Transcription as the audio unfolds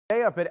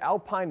Today up at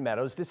Alpine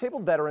Meadows,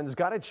 disabled veterans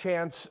got a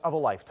chance of a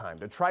lifetime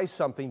to try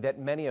something that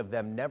many of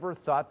them never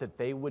thought that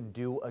they would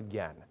do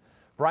again.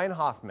 Brian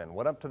Hoffman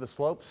went up to the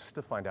slopes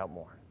to find out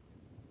more.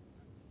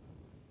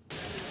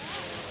 See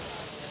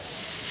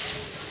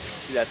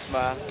that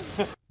smile?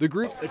 The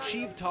group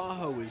Achieve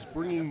Tahoe is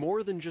bringing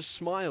more than just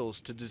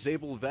smiles to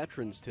disabled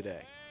veterans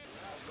today.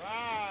 All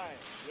right,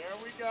 there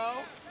we go.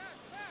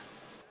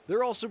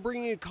 They're also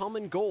bringing a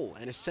common goal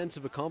and a sense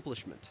of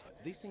accomplishment.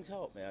 These things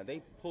help, man.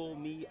 They pull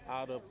me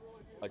out of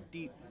a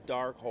deep,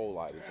 dark hole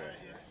I was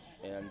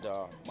in. And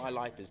my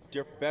life is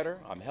better.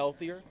 I'm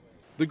healthier.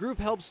 The group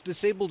helps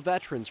disabled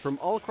veterans from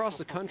all across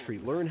the country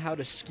learn how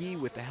to ski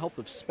with the help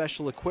of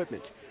special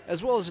equipment,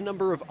 as well as a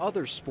number of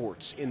other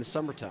sports in the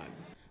summertime.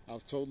 I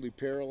was totally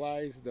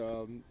paralyzed,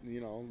 a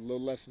little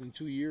less than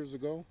 2 years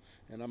ago,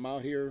 and I'm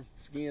out here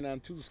skiing on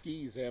 2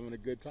 skis having a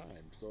good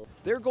time. So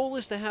their goal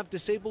is to have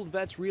disabled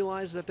vets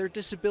realize that their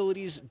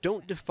disabilities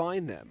don't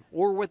define them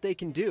or what they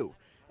can do,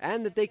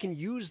 and that they can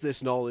use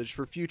this knowledge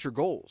for future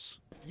goals.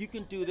 If you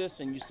can do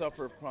this and you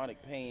suffer of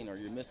chronic pain or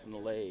you're missing a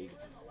leg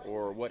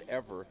or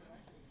whatever,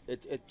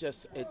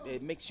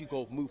 it makes you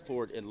move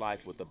forward in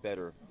life with a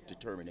better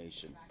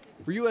determination.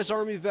 For U.S.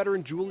 Army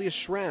veteran Julius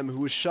Schramm,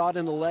 who was shot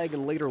in the leg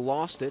and later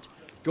lost it,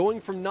 going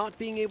from not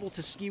being able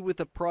to ski with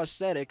a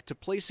prosthetic to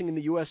placing in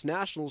the U.S.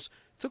 Nationals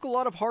took a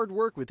lot of hard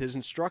work with his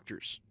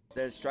instructors.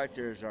 The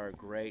instructors are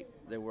great.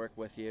 They work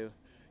with you.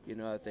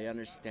 They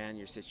understand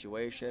your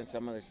situation.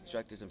 Some of the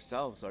instructors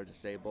themselves are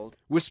disabled.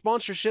 With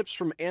sponsorships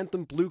from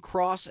Anthem Blue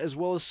Cross as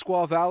well as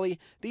Squaw Valley,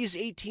 these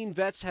 18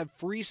 vets have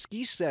free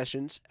ski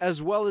sessions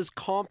as well as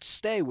comped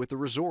stay with the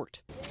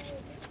resort.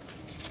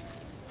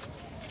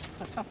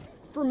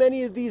 For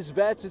many of these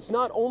vets, it's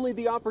not only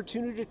the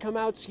opportunity to come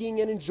out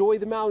skiing and enjoy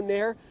the mountain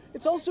air,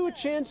 it's also a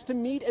chance to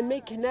meet and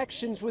make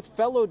connections with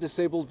fellow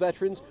disabled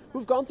veterans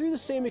who've gone through the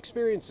same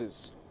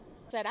experiences.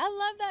 I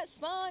love that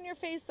smile on your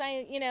face,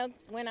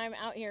 when I'm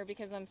out here,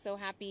 because I'm so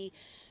happy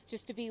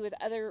just to be with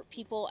other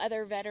people,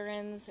 other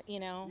veterans, We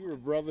were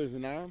brothers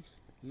in arms.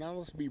 Now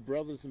let's be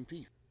brothers in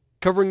peace.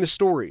 Covering the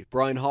story,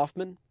 Brian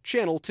Hoffman,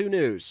 Channel 2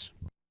 News.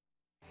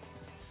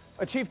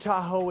 Achieve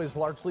Tahoe is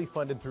largely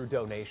funded through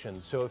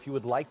donations, so if you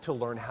would like to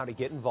learn how to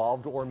get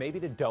involved or maybe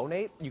to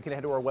donate, you can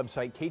head to our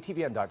website,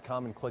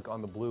 ktvn.com, and click on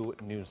the blue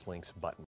News Links button.